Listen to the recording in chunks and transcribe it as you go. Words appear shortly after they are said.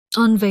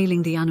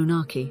Unveiling the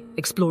Anunnaki,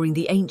 exploring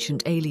the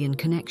ancient alien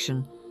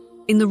connection.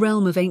 In the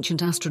realm of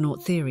ancient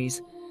astronaut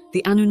theories,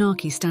 the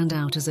Anunnaki stand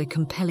out as a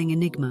compelling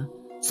enigma,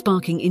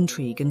 sparking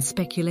intrigue and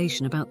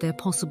speculation about their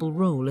possible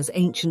role as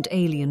ancient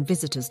alien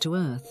visitors to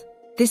Earth.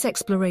 This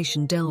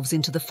exploration delves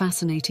into the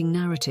fascinating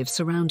narrative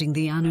surrounding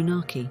the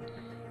Anunnaki,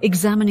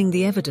 examining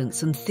the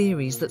evidence and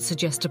theories that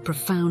suggest a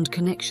profound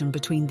connection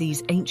between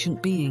these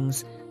ancient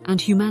beings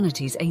and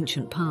humanity's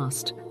ancient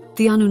past.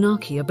 The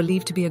Anunnaki are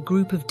believed to be a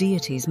group of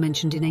deities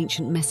mentioned in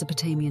ancient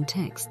Mesopotamian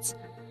texts,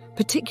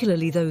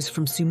 particularly those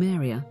from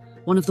Sumeria,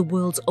 one of the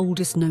world's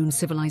oldest known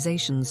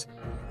civilizations.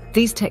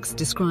 These texts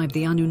describe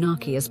the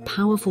Anunnaki as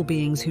powerful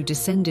beings who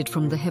descended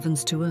from the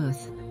heavens to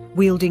Earth,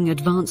 wielding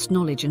advanced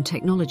knowledge and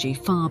technology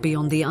far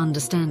beyond the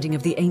understanding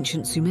of the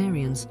ancient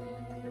Sumerians.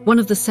 One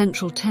of the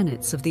central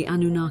tenets of the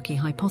Anunnaki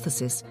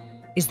hypothesis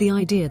is the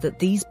idea that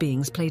these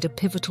beings played a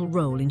pivotal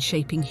role in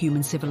shaping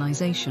human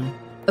civilization.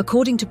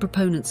 According to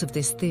proponents of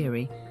this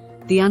theory,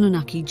 the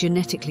Anunnaki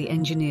genetically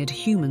engineered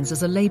humans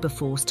as a labor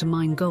force to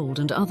mine gold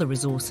and other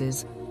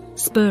resources,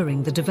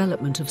 spurring the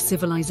development of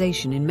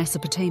civilization in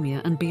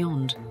Mesopotamia and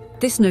beyond.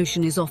 This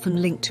notion is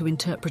often linked to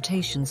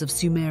interpretations of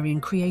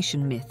Sumerian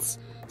creation myths,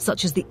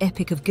 such as the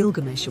Epic of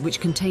Gilgamesh, which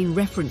contain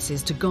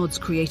references to gods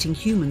creating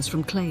humans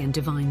from clay and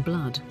divine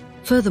blood.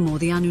 Furthermore,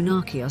 the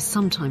Anunnaki are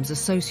sometimes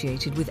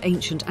associated with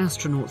ancient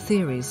astronaut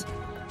theories,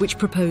 which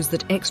propose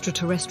that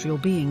extraterrestrial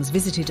beings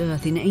visited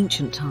Earth in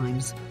ancient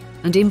times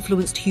and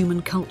influenced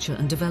human culture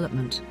and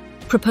development.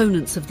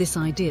 Proponents of this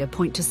idea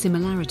point to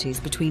similarities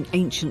between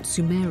ancient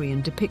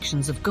Sumerian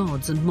depictions of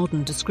gods and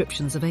modern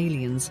descriptions of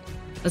aliens,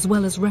 as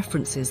well as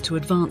references to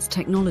advanced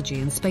technology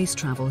and space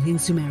travel in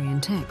Sumerian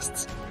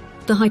texts.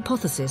 The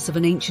hypothesis of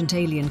an ancient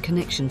alien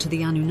connection to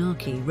the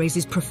Anunnaki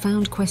raises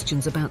profound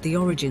questions about the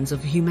origins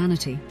of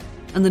humanity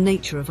and the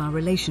nature of our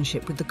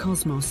relationship with the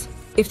cosmos.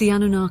 If the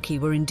Anunnaki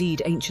were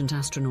indeed ancient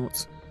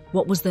astronauts,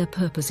 what was their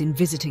purpose in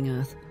visiting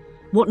Earth?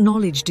 What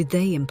knowledge did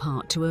they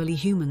impart to early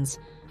humans,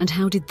 and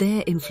how did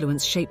their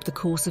influence shape the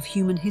course of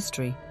human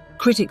history?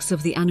 Critics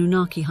of the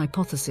Anunnaki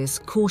hypothesis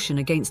caution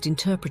against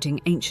interpreting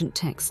ancient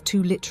texts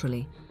too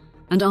literally,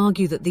 and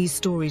argue that these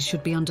stories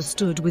should be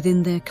understood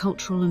within their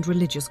cultural and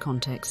religious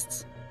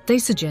contexts. They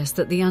suggest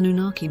that the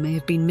Anunnaki may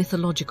have been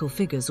mythological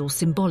figures or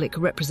symbolic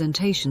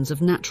representations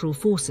of natural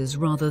forces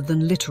rather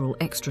than literal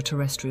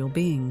extraterrestrial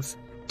beings.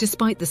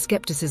 Despite the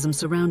skepticism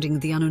surrounding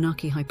the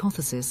Anunnaki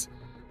hypothesis,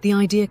 the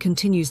idea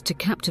continues to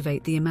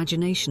captivate the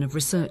imagination of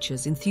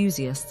researchers,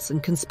 enthusiasts,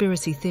 and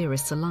conspiracy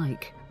theorists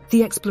alike.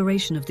 The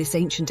exploration of this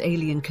ancient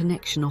alien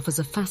connection offers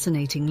a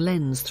fascinating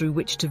lens through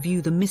which to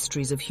view the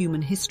mysteries of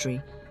human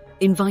history,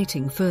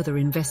 inviting further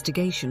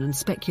investigation and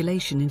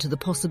speculation into the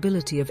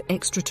possibility of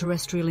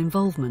extraterrestrial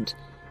involvement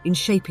in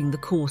shaping the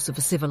course of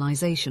a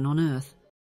civilization on Earth.